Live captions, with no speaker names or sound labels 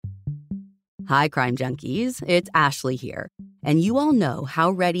Hi, Crime Junkies. It's Ashley here. And you all know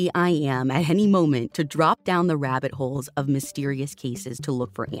how ready I am at any moment to drop down the rabbit holes of mysterious cases to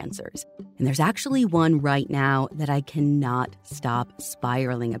look for answers. And there's actually one right now that I cannot stop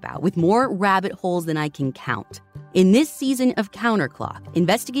spiraling about, with more rabbit holes than I can count. In this season of Counterclock,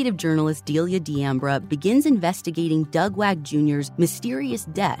 investigative journalist Delia D'Ambra begins investigating Doug Wag Jr.'s mysterious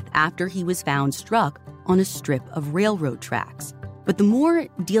death after he was found struck on a strip of railroad tracks. But the more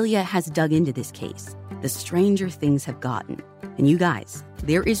Delia has dug into this case, the stranger things have gotten. And you guys,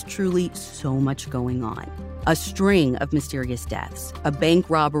 there is truly so much going on. A string of mysterious deaths, a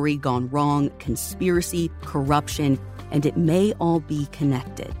bank robbery gone wrong, conspiracy, corruption, and it may all be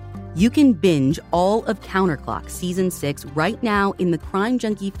connected. You can binge all of Counterclock Season 6 right now in the Crime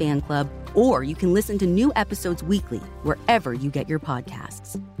Junkie fan club, or you can listen to new episodes weekly wherever you get your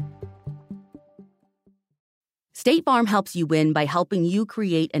podcasts. State Farm helps you win by helping you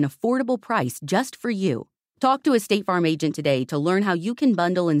create an affordable price just for you. Talk to a State Farm agent today to learn how you can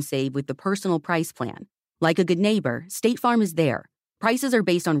bundle and save with the Personal Price Plan. Like a good neighbor, State Farm is there. Prices are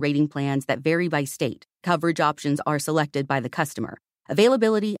based on rating plans that vary by state. Coverage options are selected by the customer.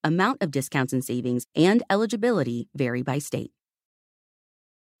 Availability, amount of discounts and savings, and eligibility vary by state.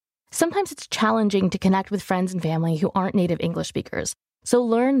 Sometimes it's challenging to connect with friends and family who aren't native English speakers. So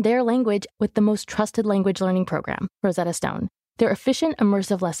learn their language with the most trusted language learning program, Rosetta Stone. Their efficient,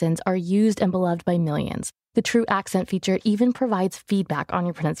 immersive lessons are used and beloved by millions. The True Accent feature even provides feedback on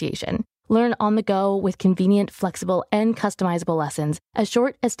your pronunciation. Learn on the go with convenient, flexible, and customizable lessons as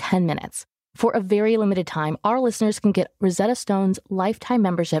short as 10 minutes. For a very limited time, our listeners can get Rosetta Stone's lifetime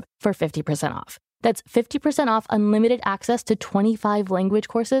membership for 50% off. That's 50% off unlimited access to 25 language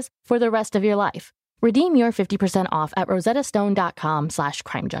courses for the rest of your life. Redeem your 50% off at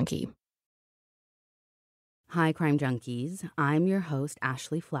rosettastone.com/crimejunkie. Hi, Crime Junkies. I'm your host,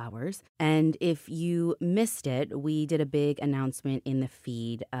 Ashley Flowers. And if you missed it, we did a big announcement in the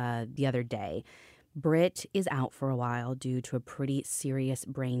feed the other day. Britt is out for a while due to a pretty serious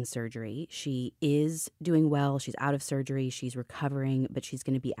brain surgery. She is doing well. She's out of surgery. She's recovering, but she's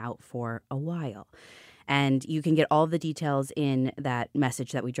going to be out for a while. And you can get all the details in that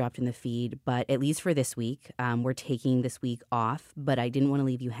message that we dropped in the feed. But at least for this week, we're taking this week off. But I didn't want to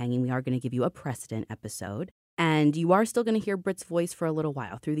leave you hanging. We are going to give you a precedent episode. And you are still going to hear Britt's voice for a little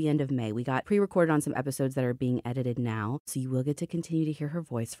while through the end of May. We got pre-recorded on some episodes that are being edited now. So you will get to continue to hear her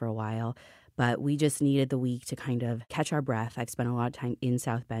voice for a while. But we just needed the week to kind of catch our breath. I've spent a lot of time in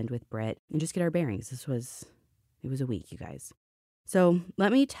South Bend with Britt and just get our bearings. It was a week, you guys. So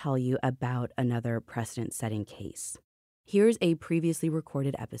let me tell you about another precedent-setting case. Here's a previously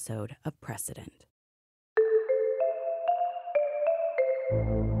recorded episode of Precedent.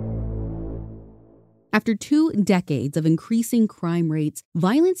 After 2 decades of increasing crime rates,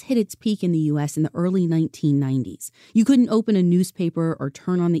 violence hit its peak in the U.S. in the early 1990s. You couldn't open a newspaper or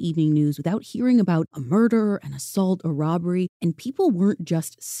turn on the evening news without hearing about a murder, an assault, a robbery, and people weren't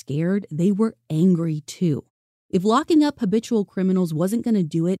just scared, they were angry too. If locking up habitual criminals wasn't going to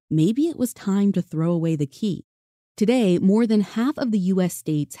do it, maybe it was time to throw away the key. Today, more than half of the U.S.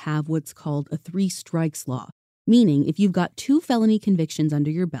 states have what's called a 3 strikes law, meaning if you've got 2 felony convictions under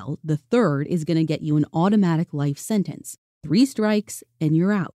your belt, the third is going to get you an automatic life sentence. 3 strikes and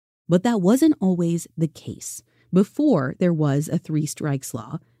you're out. But that wasn't always the case. Before there was a 3 strikes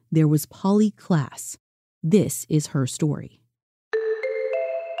law, there was Polly Klaas. This is her story.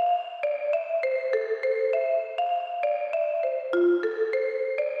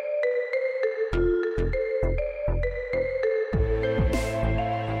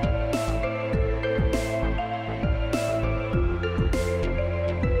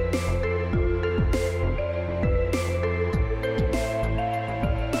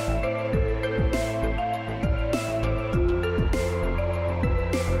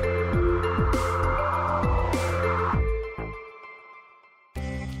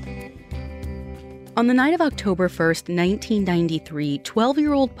 On the night of October 1st, 1993,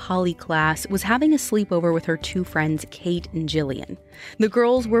 12-year-old Polly Klaas was having a sleepover with her 2 friends, Kate and Jillian. The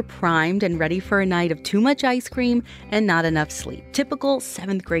girls were primed and ready for a night of too much ice cream and not enough sleep. Typical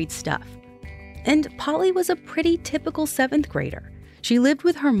 7th grade stuff. And Polly was a pretty typical 7th grader. She lived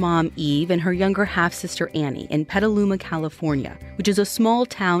with her mom, Eve, and her younger half-sister, Annie, in Petaluma, California, which is a small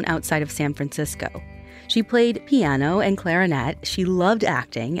town outside of San Francisco. She played piano and clarinet, she loved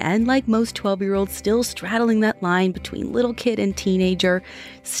acting, and like most 12-year-olds still straddling that line between little kid and teenager,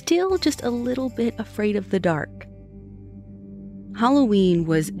 still just a little bit afraid of the dark. Halloween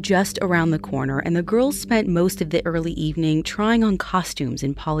was just around the corner, and the girls spent most of the early evening trying on costumes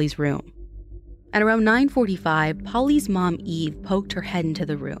in Polly's room. At around 9:45, Polly's mom, Eve, poked her head into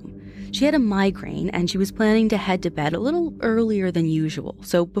the room. She had a migraine and she was planning to head to bed a little earlier than usual.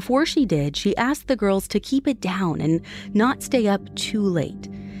 So before she did, she asked the girls to keep it down and not stay up too late.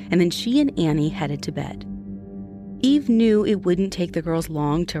 And then she and Annie headed to bed. Eve knew it wouldn't take the girls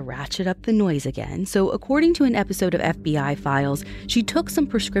long to ratchet up the noise again, so according to an episode of FBI Files, she took some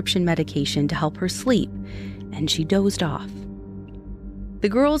prescription medication to help her sleep, and she dozed off. The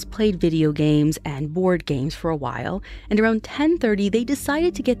girls played video games and board games for a while, and around 10:30 they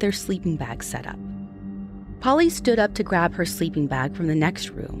decided to get their sleeping bags set up. Polly stood up to grab her sleeping bag from the next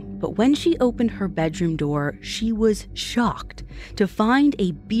room, but when she opened her bedroom door, she was shocked to find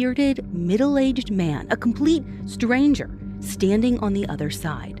a bearded, middle-aged man, a complete stranger, standing on the other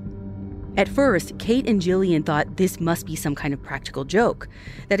side. At first, Kate and Jillian thought this must be some kind of practical joke.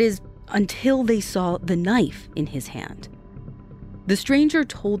 That is, until they saw the knife in his hand. The stranger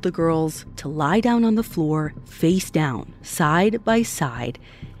told the girls to lie down on the floor, face down, side by side,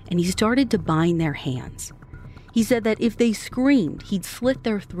 and he started to bind their hands. He said that if they screamed, he'd slit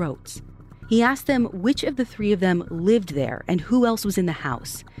their throats. He asked them which of the three of them lived there and who else was in the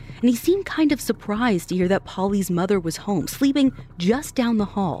house. And he seemed kind of surprised to hear that Polly's mother was home, sleeping just down the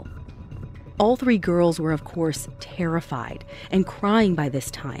hall. All three girls were, of course, terrified and crying by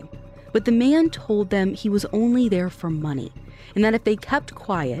this time. But the man told them he was only there for money, and that if they kept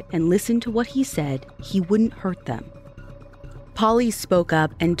quiet and listened to what he said, he wouldn't hurt them. Polly spoke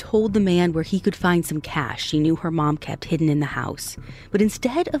up and told the man where he could find some cash she knew her mom kept hidden in the house. But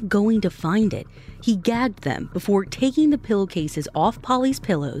instead of going to find it, he gagged them before taking the pillowcases off Polly's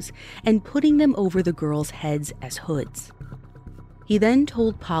pillows and putting them over the girls' heads as hoods. He then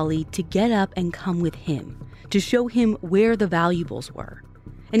told Polly to get up and come with him, to show him where the valuables were.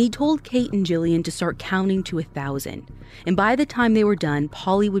 And he told Kate and Jillian to start counting to 1,000. And by the time they were done,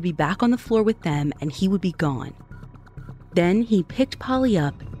 Polly would be back on the floor with them and he would be gone. Then he picked Polly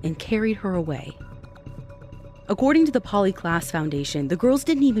up and carried her away. According to the Polly Klaas Foundation, the girls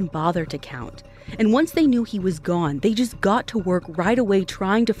didn't even bother to count. And once they knew he was gone, they just got to work right away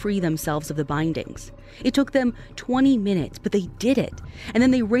trying to free themselves of the bindings. It took them 20 minutes, but they did it. And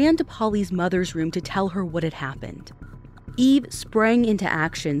then they ran to Polly's mother's room to tell her what had happened. Eve sprang into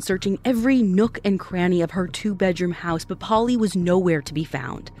action, searching every nook and cranny of her 2-bedroom house, but Polly was nowhere to be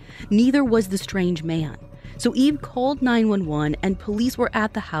found. Neither was the strange man. So Eve called 911 and police were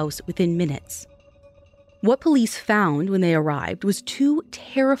at the house within minutes. What police found when they arrived was 2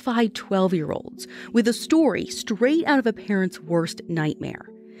 terrified 12-year-olds with a story straight out of a parent's worst nightmare.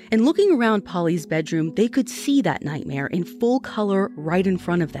 And looking around Polly's bedroom, they could see that nightmare in full color right in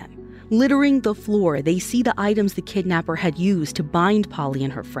front of them. Littering the floor, they see the items the kidnapper had used to bind Polly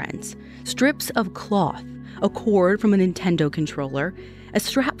and her friends. Strips of cloth, a cord from a Nintendo controller, a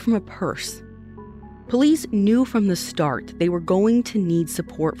strap from a purse. Police knew from the start they were going to need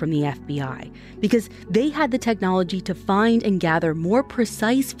support from the FBI because they had the technology to find and gather more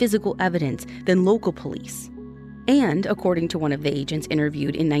precise physical evidence than local police. And, according to one of the agents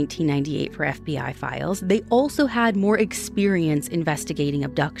interviewed in 1998 for FBI Files, they also had more experience investigating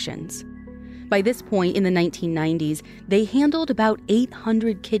abductions. By this point in the 1990s, they handled about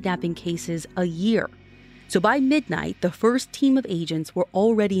 800 kidnapping cases a year. So by midnight, the first team of agents were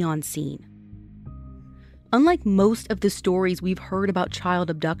already on scene. Unlike most of the stories we've heard about child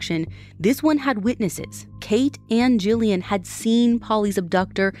abduction, this one had witnesses. Kate and Jillian had seen Polly's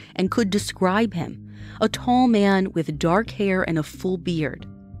abductor and could describe him. A tall man with dark hair and a full beard.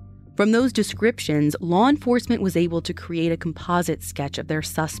 From those descriptions, law enforcement was able to create a composite sketch of their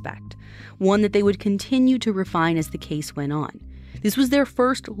suspect, one that they would continue to refine as the case went on. This was their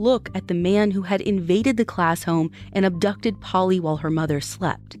first look at the man who had invaded the Klaas home and abducted Polly while her mother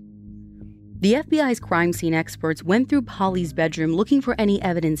slept. The FBI's crime scene experts went through Polly's bedroom looking for any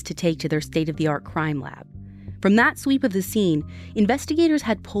evidence to take to their state-of-the-art crime lab. From that sweep of the scene, investigators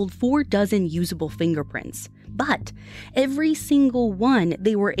had pulled 4 usable fingerprints, but every single one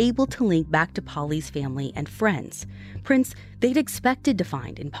they were able to link back to Polly's family and friends, prints they'd expected to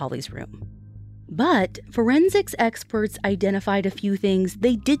find in Polly's room. But forensics experts identified a few things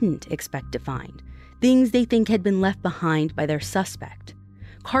they didn't expect to find, things they think had been left behind by their suspect.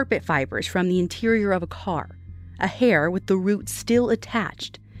 Carpet fibers from the interior of a car, a hair with the roots still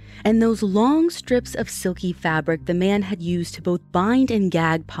attached, and those long strips of silky fabric the man had used to both bind and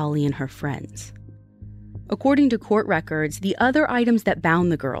gag Polly and her friends. According to court records, the other items that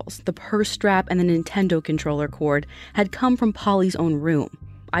bound the girls, the purse strap and the Nintendo controller cord, had come from Polly's own room,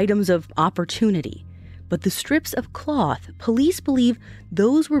 items of opportunity. But the strips of cloth, police believe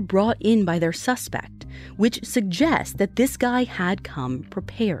those were brought in by their suspect, which suggests that this guy had come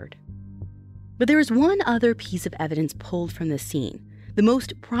prepared. But there is one other piece of evidence pulled from the scene, the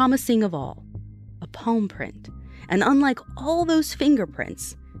most promising of all, a palm print. And unlike all those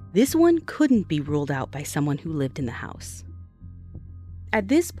fingerprints, this one couldn't be ruled out by someone who lived in the house. At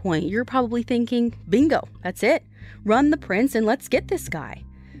this point, you're probably thinking, bingo, that's it. Run the prints and let's get this guy.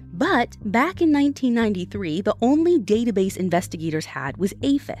 But back in 1993, the only database investigators had was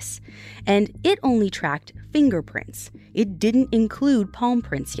AFIS, and it only tracked fingerprints. It didn't include palm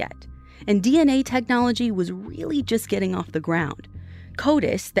prints yet. And DNA technology was really just getting off the ground.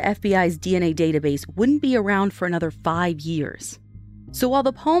 CODIS, the FBI's DNA database, wouldn't be around for another 5 years. So while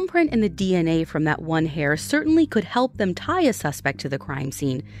the palm print and the DNA from that one hair certainly could help them tie a suspect to the crime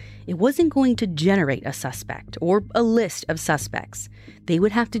scene, it wasn't going to generate a suspect or a list of suspects. They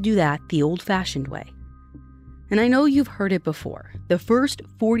would have to do that the old-fashioned way. And I know you've heard it before. The first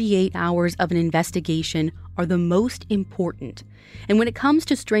 48 hours of an investigation are the most important. And when it comes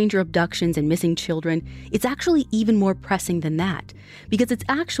to stranger abductions and missing children, it's actually even more pressing than that, because it's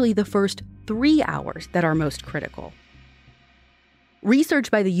actually the first 3 hours that are most critical.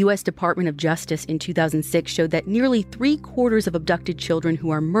 Research by the U.S. Department of Justice in 2006 showed that nearly 3/4 of abducted children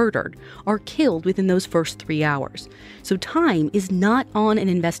who are murdered are killed within those first 3 hours. So time is not on an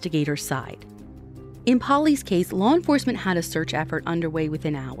investigator's side. In Polly's case, law enforcement had a search effort underway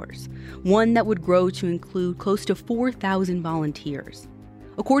within hours, one that would grow to include close to 4,000 volunteers.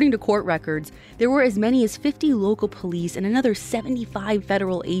 According to court records, there were as many as 50 local police and another 75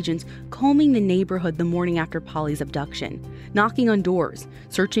 federal agents combing the neighborhood the morning after Polly's abduction, knocking on doors,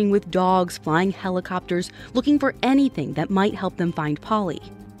 searching with dogs, flying helicopters, looking for anything that might help them find Polly.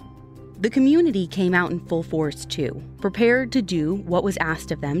 The community came out in full force too, prepared to do what was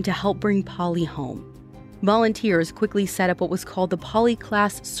asked of them to help bring Polly home. Volunteers quickly set up what was called the Polly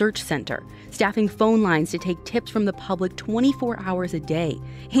Class Search Center, staffing phone lines to take tips from the public 24 hours a day,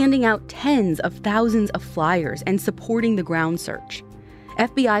 handing out tens of thousands of flyers and supporting the ground search.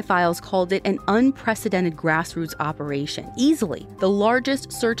 FBI files called it an unprecedented grassroots operation, easily the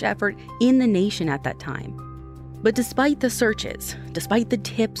largest search effort in the nation at that time. But despite the searches, despite the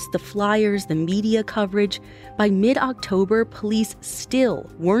tips, the flyers, the media coverage, by mid-October, police still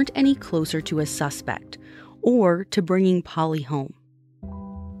weren't any closer to a suspect or to bringing Polly home.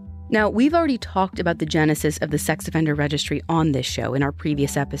 Now, we've already talked about the genesis of the sex offender registry on this show in our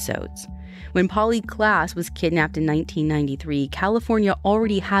previous episodes. When Polly Klaas was kidnapped in 1993, California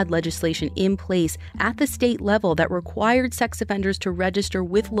already had legislation in place at the state level that required sex offenders to register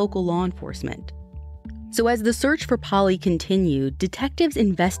with local law enforcement. So as the search for Polly continued, detectives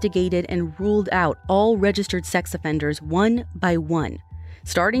investigated and ruled out all registered sex offenders one by one,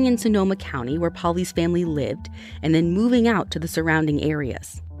 starting in Sonoma County, where Polly's family lived, and then moving out to the surrounding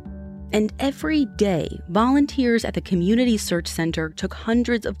areas. And every day, volunteers at the Community Search Center took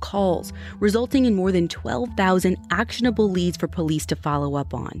hundreds of calls, resulting in more than 12,000 actionable leads for police to follow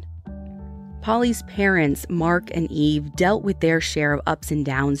up on. Polly's parents, Mark and Eve, dealt with their share of ups and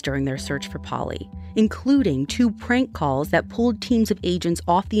downs during their search for Polly, including 2 prank calls that pulled teams of agents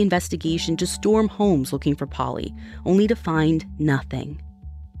off the investigation to storm homes looking for Polly, only to find nothing.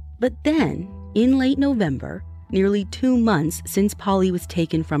 But then, in late November, nearly 2 months since Polly was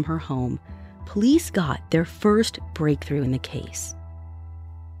taken from her home, police got their first breakthrough in the case.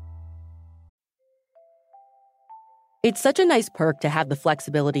 It's such a nice perk to have the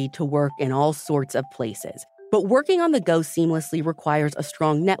flexibility to work in all sorts of places. But working on the go seamlessly requires a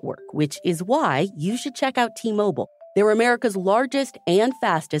strong network, which is why you should check out T-Mobile. They're America's largest and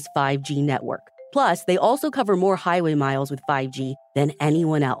fastest 5G network. Plus, they also cover more highway miles with 5G than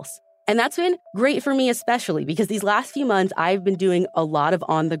anyone else. And that's been great for me especially because these last few months, I've been doing a lot of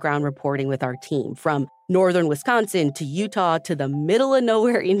on-the-ground reporting with our team, from northern Wisconsin to Utah to the middle of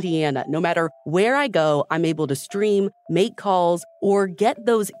nowhere, Indiana. No matter where I go, I'm able to stream, make calls, or get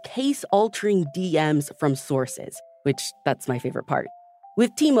those case-altering DMs from sources, which that's my favorite part.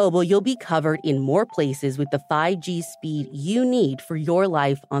 With T-Mobile, you'll be covered in more places with the 5G speed you need for your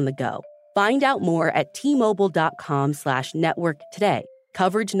life on the go. Find out more at T-Mobile.com/network today.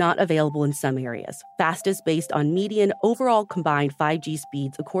 Coverage not available in some areas. Fastest based on median overall combined 5G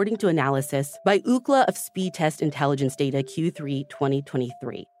speeds according to analysis by Ookla of Speed Test Intelligence Data Q3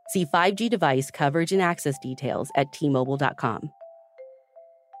 2023. See 5G device coverage and access details at T-Mobile.com.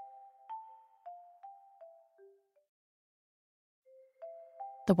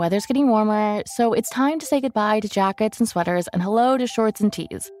 The weather's getting warmer, so it's time to say goodbye to jackets and sweaters and hello to shorts and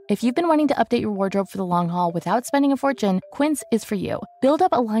tees. If you've been wanting to update your wardrobe for the long haul without spending a fortune, Quince is for you. Build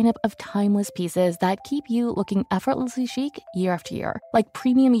up a lineup of timeless pieces that keep you looking effortlessly chic year after year. Like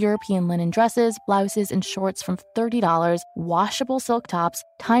premium European linen dresses, blouses, and shorts from $30, washable silk tops,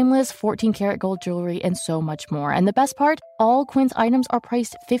 timeless 14-karat gold jewelry, and so much more. And the best part? All Quince items are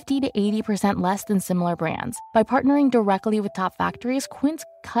priced 50 to 80% less than similar brands. By partnering directly with top factories, Quince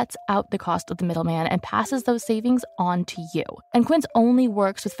cuts out the cost of the middleman and passes those savings on to you. And Quince only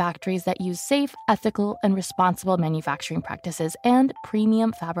works with factories that use safe, ethical, and responsible manufacturing practices and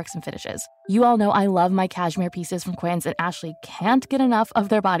premium fabrics and finishes. You all know I love my cashmere pieces from Quince, and Ashley can't get enough of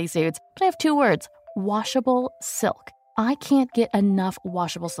their bodysuits. But I have two words: washable silk. I can't get enough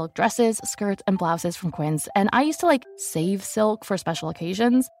washable silk dresses, skirts, and blouses from Quince, and I used to save silk for special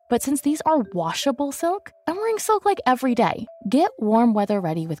occasions. But since these are washable silk, I'm wearing silk every day. Get warm weather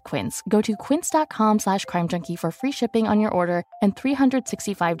ready with Quince. Go to quince.com/crimejunkie for free shipping on your order and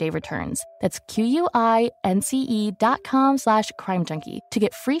 365-day returns. That's QUINCE.com/crimejunkie to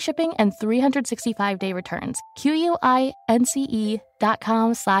get free shipping and 365-day returns.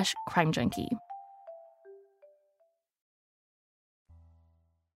 QUINCE.com/crimejunkie.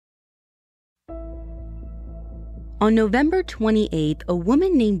 On November 28th, a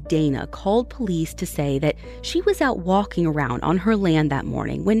woman named Dana called police to say that she was out walking around on her land that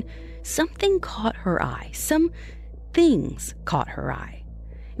morning when something caught her eye. Some things caught her eye.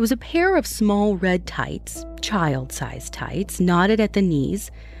 It was a pair of small red tights, child-sized tights, knotted at the knees,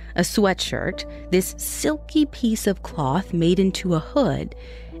 a sweatshirt, this silky piece of cloth made into a hood,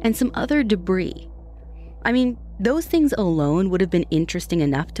 and some other debris. I mean, those things alone would have been interesting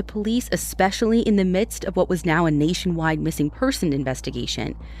enough to police, especially in the midst of what was now a nationwide missing person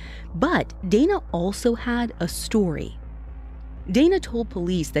investigation. But Dana also had a story. Dana told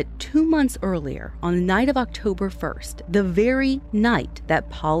police that 2 months earlier, on the night of October 1st, the very night that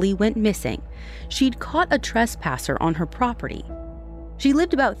Polly went missing, she'd caught a trespasser on her property. She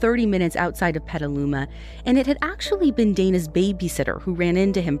lived about 30 minutes outside of Petaluma, and it had actually been Dana's babysitter who ran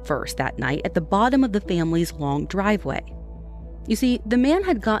into him first that night at the bottom of the family's long driveway. You see, the man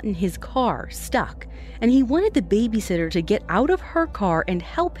had gotten his car stuck, and he wanted the babysitter to get out of her car and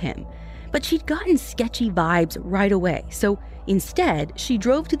help him, but she'd gotten sketchy vibes right away, so instead, she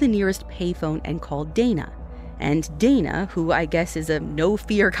drove to the nearest payphone and called Dana. And Dana, who I guess is a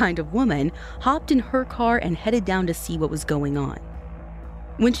no-fear kind of woman, hopped in her car and headed down to see what was going on.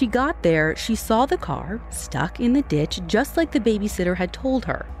 When she got there, she saw the car stuck in the ditch just like the babysitter had told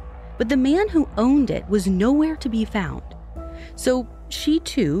her. But the man who owned it was nowhere to be found. So she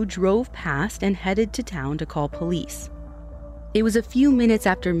too drove past and headed to town to call police. It was a few minutes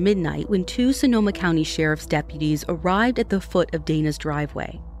after midnight when 2 Sonoma County Sheriff's deputies arrived at the foot of Dana's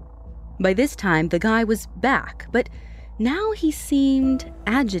driveway. By this time, the guy was back, but now he seemed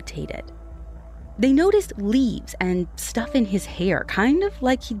agitated. They noticed leaves and stuff in his hair, kind of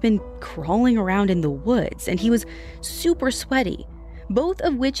like he'd been crawling around in the woods, and he was super sweaty, both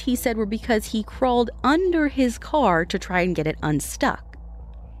of which he said were because he crawled under his car to try and get it unstuck.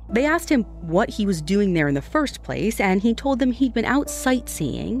 They asked him what he was doing there in the first place, and he told them he'd been out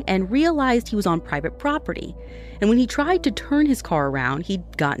sightseeing and realized he was on private property, and when he tried to turn his car around,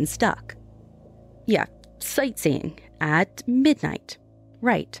 he'd gotten stuck. Yeah, sightseeing at midnight.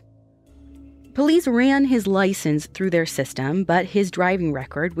 Right. Police ran his license through their system, but his driving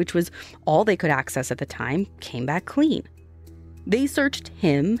record, which was all they could access at the time, came back clean. They searched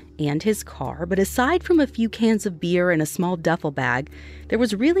him and his car, but aside from a few cans of beer and a small duffel bag, there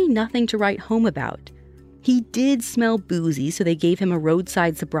was really nothing to write home about. He did smell boozy, so they gave him a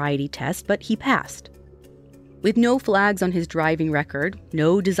roadside sobriety test, but he passed. With no flags on his driving record,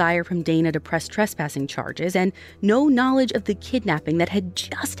 no desire from Dana to press trespassing charges, and no knowledge of the kidnapping that had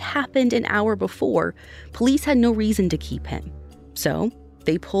just happened an hour before, police had no reason to keep him. So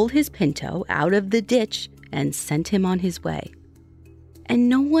they pulled his Pinto out of the ditch and sent him on his way. And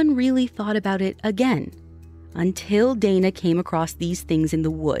no one really thought about it again, until Dana came across these things in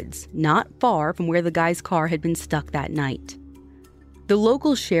the woods, not far from where the guy's car had been stuck that night. The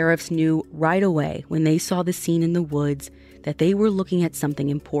local sheriffs knew right away when they saw the scene in the woods that they were looking at something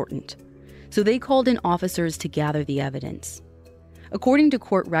important, so they called in officers to gather the evidence. According to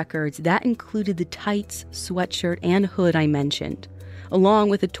court records, that included the tights, sweatshirt, and hood I mentioned, along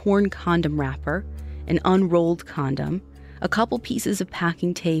with a torn condom wrapper, an unrolled condom, a couple pieces of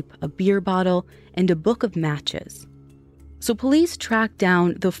packing tape, a beer bottle, and a book of matches. So police tracked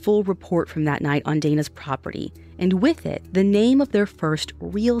down the full report from that night on Dana's property, and with it, the name of their first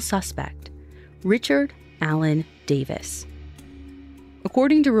real suspect, Richard Allen Davis.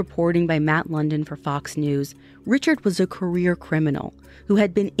 According to reporting by Matt London for Fox News, Richard was a career criminal who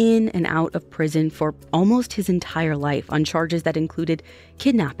had been in and out of prison for almost his entire life on charges that included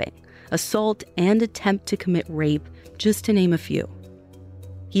kidnapping, assault, and attempt to commit rape, just to name a few.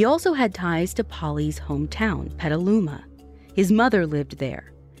 He also had ties to Polly's hometown, Petaluma. His mother lived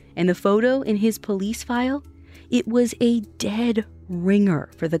there, and the photo in his police file, it was a dead ringer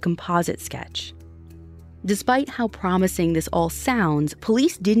for the composite sketch. Despite how promising this all sounds,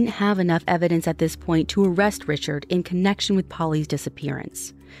 police didn't have enough evidence at this point to arrest Richard in connection with Polly's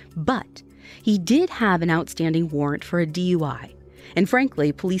disappearance. But he did have an outstanding warrant for a DUI. And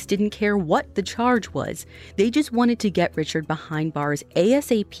frankly, police didn't care what the charge was. They just wanted to get Richard behind bars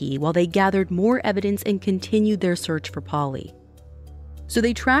ASAP while they gathered more evidence and continued their search for Polly. So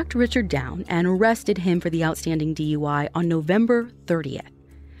they tracked Richard down and arrested him for the outstanding DUI on November 30th.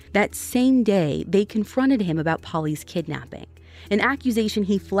 That same day, they confronted him about Polly's kidnapping, an accusation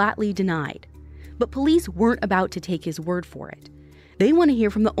he flatly denied. But police weren't about to take his word for it. They want to hear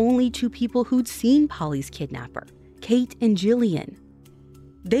from the only two people who'd seen Polly's kidnapper, Kate and Jillian.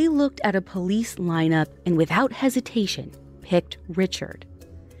 They looked at a police lineup and without hesitation, picked Richard.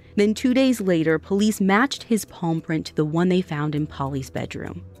 Then 2 days later, police matched his palm print to the one they found in Polly's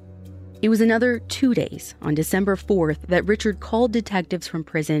bedroom. It was another 2 days, on December 4th, that Richard called detectives from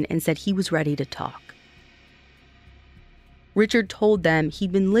prison and said he was ready to talk. Richard told them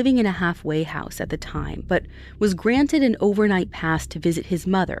he'd been living in a halfway house at the time, but was granted an overnight pass to visit his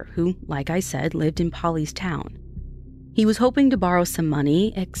mother, who, like I said, lived in Polly's town. He was hoping to borrow some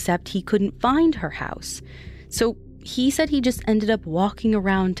money, except he couldn't find her house. So he said he just ended up walking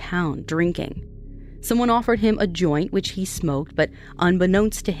around town drinking. Someone offered him a joint, which he smoked, but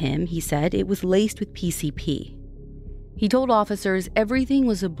unbeknownst to him, he said it was laced with PCP. He told officers everything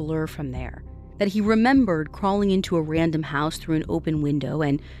was a blur from there, that he remembered crawling into a random house through an open window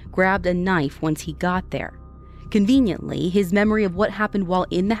and grabbed a knife once he got there. Conveniently, his memory of what happened while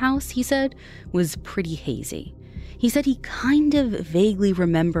in the house, he said, was pretty hazy. He said he kind of vaguely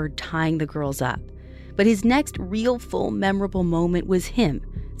remembered tying the girls up, but his next real full memorable moment was him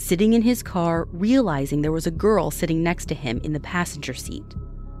sitting in his car, realizing there was a girl sitting next to him in the passenger seat.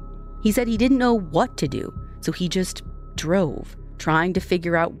 He said he didn't know what to do, so he just drove, trying to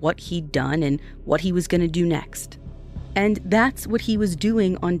figure out what he'd done and what he was going to do next. And that's what he was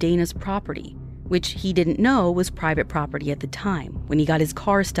doing on Dana's property, which he didn't know was private property at the time, when he got his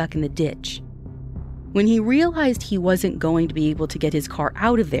car stuck in the ditch. When he realized he wasn't going to be able to get his car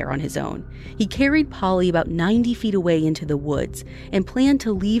out of there on his own, he carried Polly about 90 feet away into the woods and planned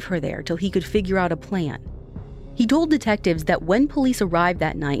to leave her there till he could figure out a plan. He told detectives that when police arrived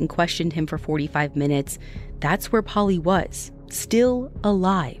that night and questioned him for 45 minutes, that's where Polly was, still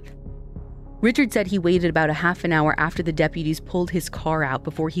alive. Richard said he waited about a half an hour after the deputies pulled his car out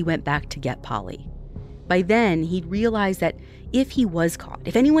before he went back to get Polly. By then, he'd realized that if he was caught,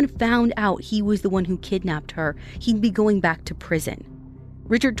 if anyone found out he was the one who kidnapped her, he'd be going back to prison.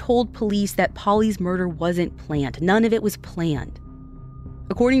 Richard told police that Polly's murder wasn't planned. None of it was planned.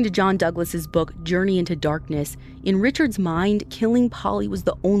 According to John Douglas's book, Journey into Darkness, in Richard's mind, killing Polly was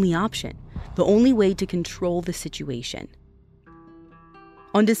the only option, the only way to control the situation.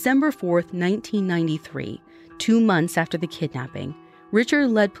 On December 4th, 1993, 2 months after the kidnapping, Richard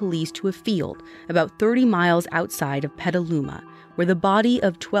led police to a field about 30 miles outside of Petaluma, where the body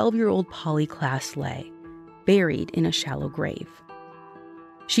of 12-year-old Polly Klaas lay, buried in a shallow grave.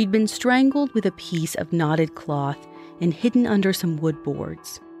 She'd been strangled with a piece of knotted cloth and hidden under some wood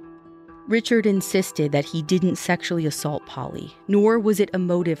boards. Richard insisted that he didn't sexually assault Polly, nor was it a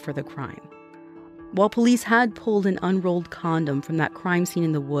motive for the crime. While police had pulled an unrolled condom from that crime scene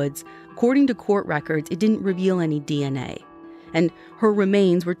in the woods, according to court records, it didn't reveal any DNA. And her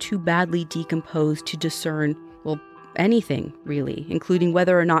remains were too badly decomposed to discern, well, anything, really, including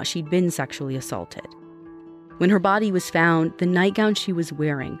whether or not she'd been sexually assaulted. When her body was found, the nightgown she was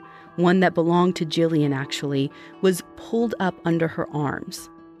wearing, one that belonged to Jillian actually, was pulled up under her arms.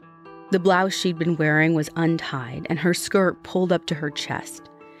 The blouse she'd been wearing was untied and her skirt pulled up to her chest.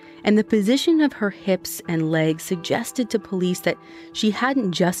 And the position of her hips and legs suggested to police that she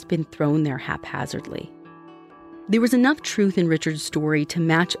hadn't just been thrown there haphazardly. There was enough truth in Richard's story to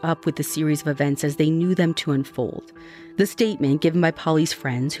match up with the series of events as they knew them to unfold. The statement given by Polly's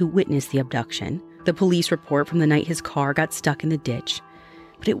friends who witnessed the abduction, the police report from the night his car got stuck in the ditch.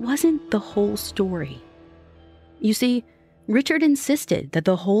 But it wasn't the whole story. You see, Richard insisted that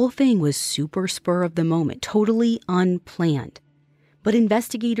the whole thing was super spur of the moment, totally unplanned. But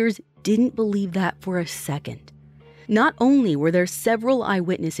investigators didn't believe that for a second. Not only were there several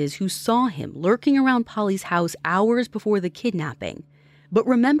eyewitnesses who saw him lurking around Polly's house hours before the kidnapping, But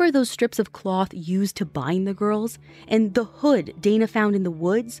remember those strips of cloth used to bind the girls? And the hood Dana found in the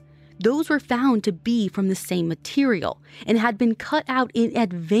woods? Those were found to be from the same material and had been cut out in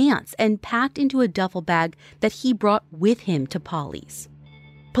advance and packed into a duffel bag that he brought with him to Polly's.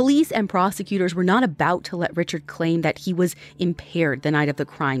 Police and prosecutors were not about to let Richard claim that he was impaired the night of the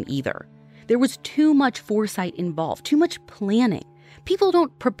crime either. There was too much foresight involved, too much planning. People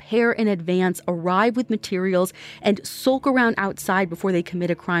don't prepare in advance, arrive with materials, and sulk around outside before they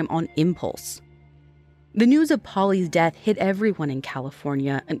commit a crime on impulse. The news of Polly's death hit everyone in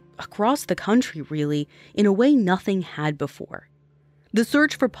California, and across the country really, in a way nothing had before. The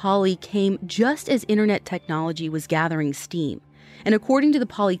search for Polly came just as internet technology was gathering steam. And according to the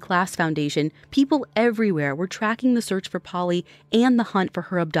Polly Klaas Foundation, people everywhere were tracking the search for Polly and the hunt for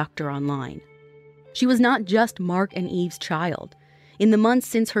her abductor online. She was not just Mark and Eve's child. In the months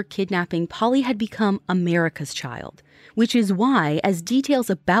since her kidnapping, Polly had become America's child, which is why, as details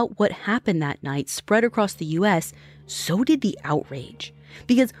about what happened that night spread across the U.S., so did the outrage.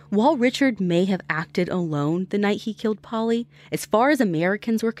 Because while Richard may have acted alone the night he killed Polly, as far as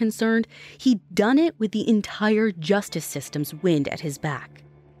Americans were concerned, he'd done it with the entire justice system's wind at his back.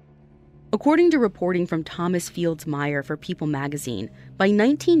 According to reporting from Thomas Fields Meyer for People magazine, by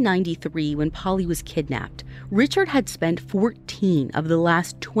 1993, when Polly was kidnapped, Richard had spent 14 of the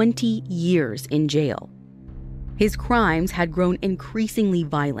last 20 years in jail. His crimes had grown increasingly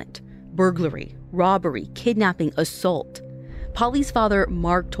violent: burglary, robbery, kidnapping, assault. Polly's father,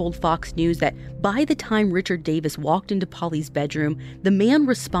 Mark, told Fox News that by the time Richard Davis walked into Polly's bedroom, the man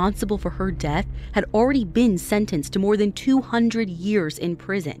responsible for her death had already been sentenced to more than 200 years in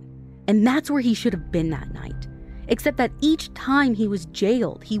prison. And that's where he should have been that night. Except that each time he was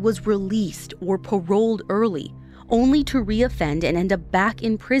jailed, he was released or paroled early, only to reoffend and end up back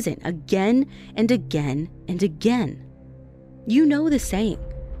in prison again and again and again. You know the saying,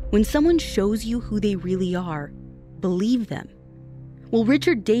 when someone shows you who they really are, believe them. Well,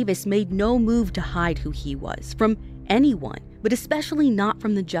 Richard Davis made no move to hide who he was from anyone, but especially not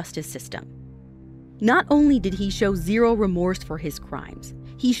from the justice system. Not only did he show zero remorse for his crimes,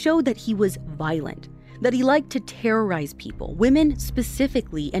 he showed that he was violent, that he liked to terrorize people, women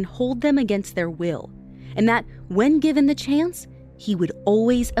specifically, and hold them against their will, and that when given the chance, he would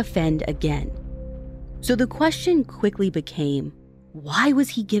always offend again. So the question quickly became, why was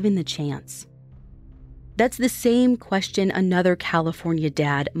he given the chance? That's the same question another California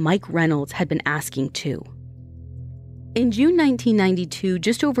dad, Mike Reynolds, had been asking too. In June 1992,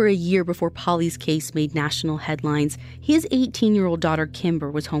 just over a year before Polly's case made national headlines, his 18-year-old daughter Kimber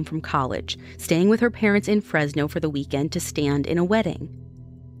was home from college, staying with her parents in Fresno for the weekend to stand in a wedding.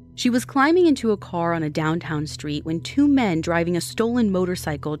 She was climbing into a car on a downtown street when two men driving a stolen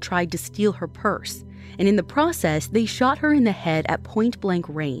motorcycle tried to steal her purse, and in the process, they shot her in the head at point-blank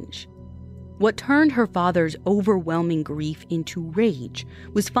range. What turned her father's overwhelming grief into rage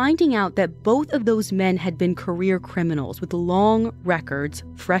was finding out that both of those men had been career criminals with long records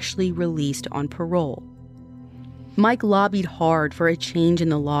freshly released on parole. Mike lobbied hard for a change in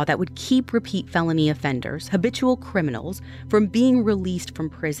the law that would keep repeat felony offenders, habitual criminals, from being released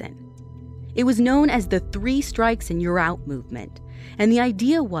from prison. It was known as the 3 strikes and you're out movement. And the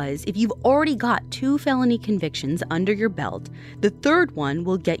idea was, if you've already got 2 felony convictions under your belt, the third one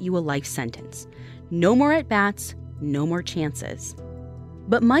will get you a life sentence. No more at-bats, no more chances.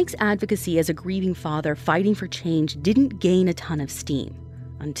 But Mike's advocacy as a grieving father fighting for change didn't gain a ton of steam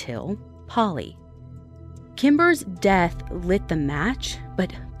until Polly. Kimber's death lit the match,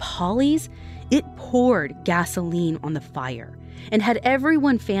 but Polly's, it poured gasoline on the fire and had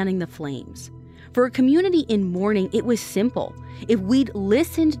everyone fanning the flames. For a community in mourning, it was simple. If we'd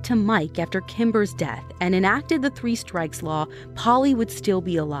listened to Mike after Kimber's death and enacted the 3 strikes law, Polly would still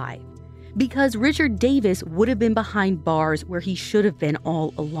be alive. Because Richard Davis would have been behind bars where he should have been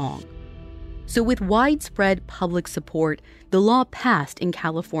all along. So with widespread public support, the law passed in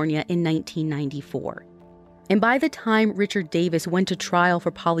California in 1994. And by the time Richard Davis went to trial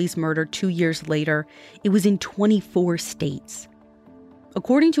for Polly's murder 2 years later, it was in 24 states.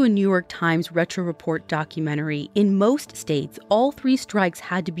 According to a New York Times Retro Report documentary, in most states, all 3 strikes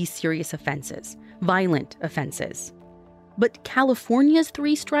had to be serious offenses, violent offenses. But California's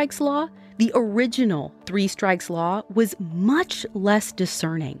 3 strikes law, the original 3 strikes law, was much less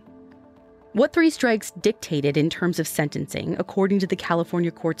discerning. What 3 strikes dictated in terms of sentencing, according to the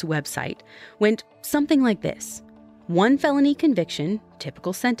California court's website, went something like this. 1 felony conviction,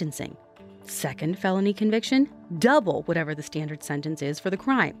 typical sentencing. 2nd felony conviction, double whatever the standard sentence is for the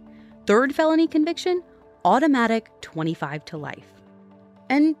crime. 3rd felony conviction, automatic 25 to life.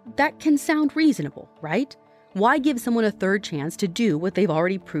 And that can sound reasonable, right? Why give someone a third chance to do what they've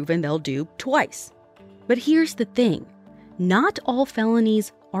already proven they'll do twice? But here's the thing. Not all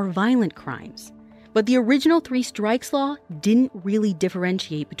felonies are violent crimes. But the original 3 strikes law didn't really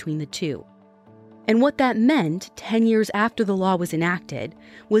differentiate between the two. And what that meant 10 years after the law was enacted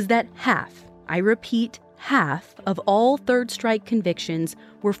was that half, I repeat, half of all third strike convictions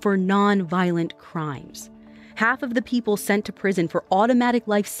were for non-violent crimes. Half of the people sent to prison for automatic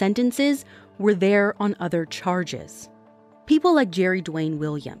life sentences were there on other charges. People like Jerry Dwayne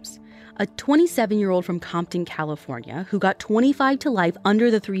Williams, a 27-year-old from Compton, California, who got 25 to life under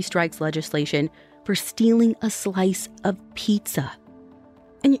the 3 strikes legislation for stealing a slice of pizza.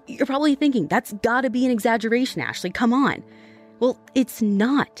 And you're probably thinking, that's gotta be an exaggeration, Ashley, come on. Well, it's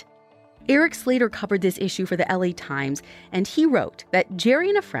not. Eric Slater covered this issue for the LA Times, and he wrote that Jerry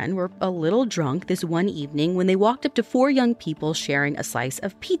and a friend were a little drunk this one evening when they walked up to 4 young people sharing a slice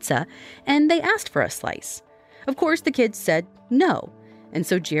of pizza, and they asked for a slice. Of course, the kids said no, and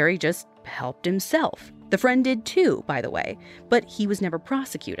so Jerry just helped himself. The friend did too, by the way, but he was never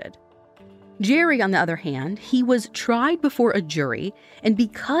prosecuted. Jerry, on the other hand, he was tried before a jury, and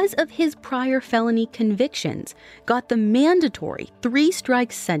because of his prior felony convictions, got the mandatory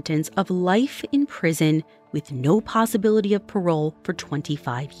 3-strike sentence of life in prison with no possibility of parole for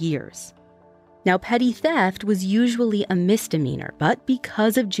 25 years. Now, petty theft was usually a misdemeanor, but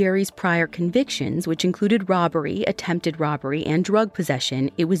because of Jerry's prior convictions, which included robbery, attempted robbery, and drug possession,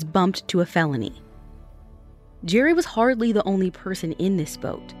 it was bumped to a felony. Jerry was hardly the only person in this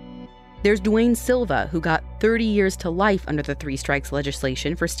boat. There's Dwayne Silva, who got 30 years to life under the 3 strikes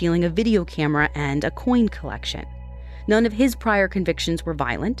legislation for stealing a video camera and a coin collection. None of his prior convictions were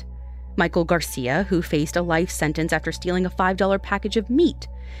violent. Michael Garcia, who faced a life sentence after stealing a $5 package of meat.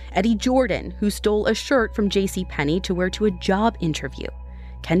 Eddie Jordan, who stole a shirt from JCPenney to wear to a job interview.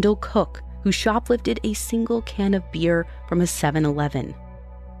 Kendall Cook, who shoplifted a single can of beer from a 7-Eleven.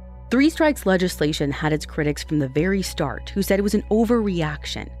 3 strikes legislation had its critics from the very start, who said it was an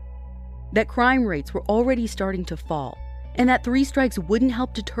overreaction, that crime rates were already starting to fall, and that 3 strikes wouldn't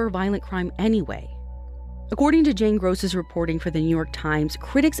help deter violent crime anyway. According to Jane Gross's reporting for the New York Times,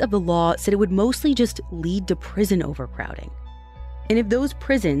 critics of the law said it would mostly just lead to prison overcrowding. And if those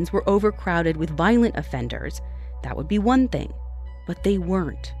prisons were overcrowded with violent offenders, that would be one thing. But they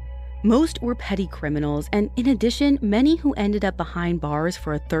weren't. Most were petty criminals, and in addition, many who ended up behind bars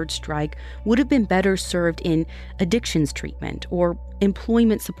for a 3rd strike would have been better served in addictions treatment or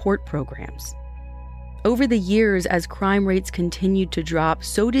employment support programs. Over the years, as crime rates continued to drop,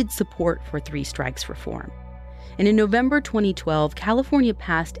 so did support for 3 strikes reform. And in November 2012, California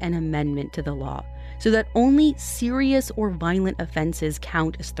passed an amendment to the law so that only serious or violent offenses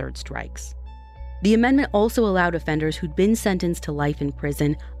count as 3rd strikes. The amendment also allowed offenders who'd been sentenced to life in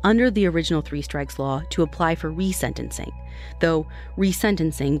prison under the original 3 strikes law to apply for resentencing, though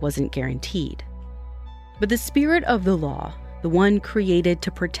resentencing wasn't guaranteed. But the spirit of the law, the one created to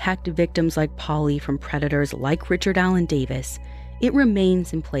protect victims like Polly from predators like Richard Allen Davis, it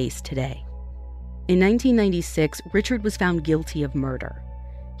remains in place today. In 1996, Richard was found guilty of murder.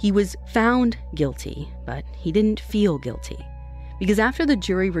 He was found guilty, but he didn't feel guilty. Because after the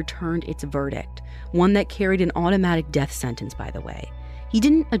jury returned its verdict, one that carried an automatic death sentence, by the way, he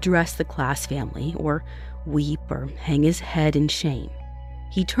didn't address the Class family or weep or hang his head in shame.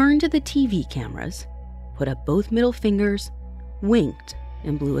 He turned to the TV cameras, put up both middle fingers, winked,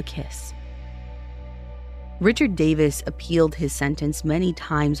 and blew a kiss. Richard Davis appealed his sentence many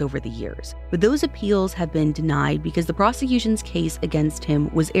times over the years, but those appeals have been denied because the prosecution's case against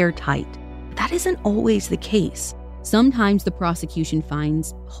him was airtight. That isn't always the case. Sometimes the prosecution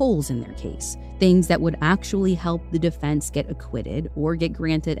finds holes in their case, things that would actually help the defense get acquitted or get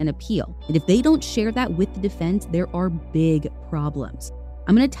granted an appeal. And if they don't share that with the defense, there are big problems.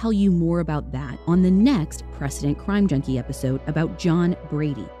 I'm going to tell you more about that on the next Precedent Crime Junkie episode about John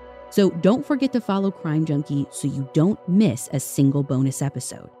Brady. So don't forget to follow Crime Junkie so you don't miss a single bonus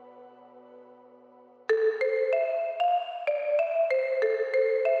episode.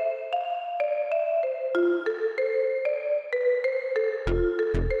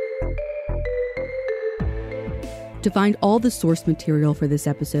 To find all the source material for this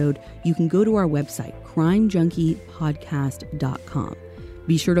episode, you can go to our website, crimejunkiepodcast.com.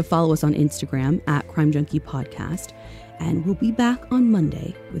 Be sure to follow us on Instagram at Crime Junkie Podcast, and we'll be back on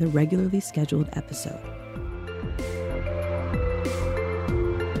Monday with a regularly scheduled episode.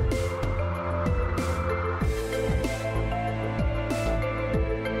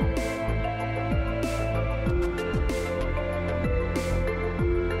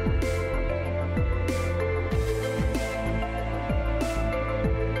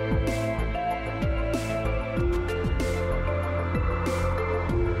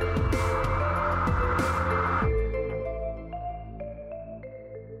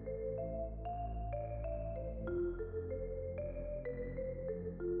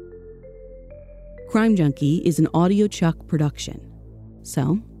 Crime Junkie is an Audio Chuck production.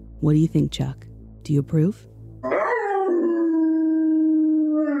 So, what do you think, Chuck? Do you approve?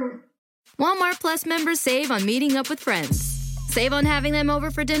 Walmart Plus members save on meeting up with friends. Save on having them over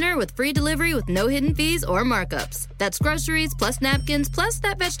for dinner with free delivery with no hidden fees or markups. That's groceries, plus napkins, plus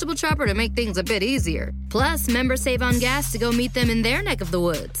that vegetable chopper to make things a bit easier. Plus, members save on gas to go meet them in their neck of the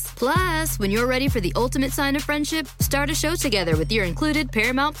woods. Plus, when you're ready for the ultimate sign of friendship, start a show together with your included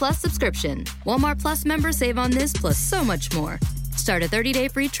Paramount Plus subscription. Walmart Plus members save on this plus so much more. Start a 30-day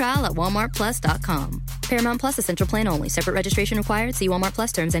free trial at walmartplus.com. Paramount Plus Essential Plan only. Separate registration required. See Walmart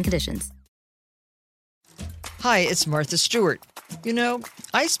Plus terms and conditions. Hi, it's Martha Stewart. You know,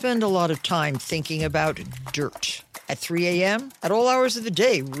 I spend a lot of time thinking about dirt. At 3 a.m., at all hours of the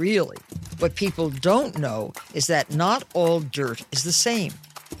day, really. What people don't know is that not all dirt is the same.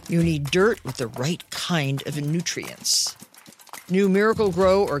 You need dirt with the right kind of nutrients. New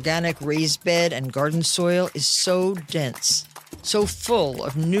Miracle-Gro organic raised bed and garden soil is so dense, so full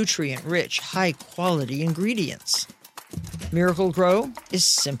of nutrient-rich, high-quality ingredients. Miracle-Gro is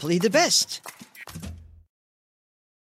simply the best.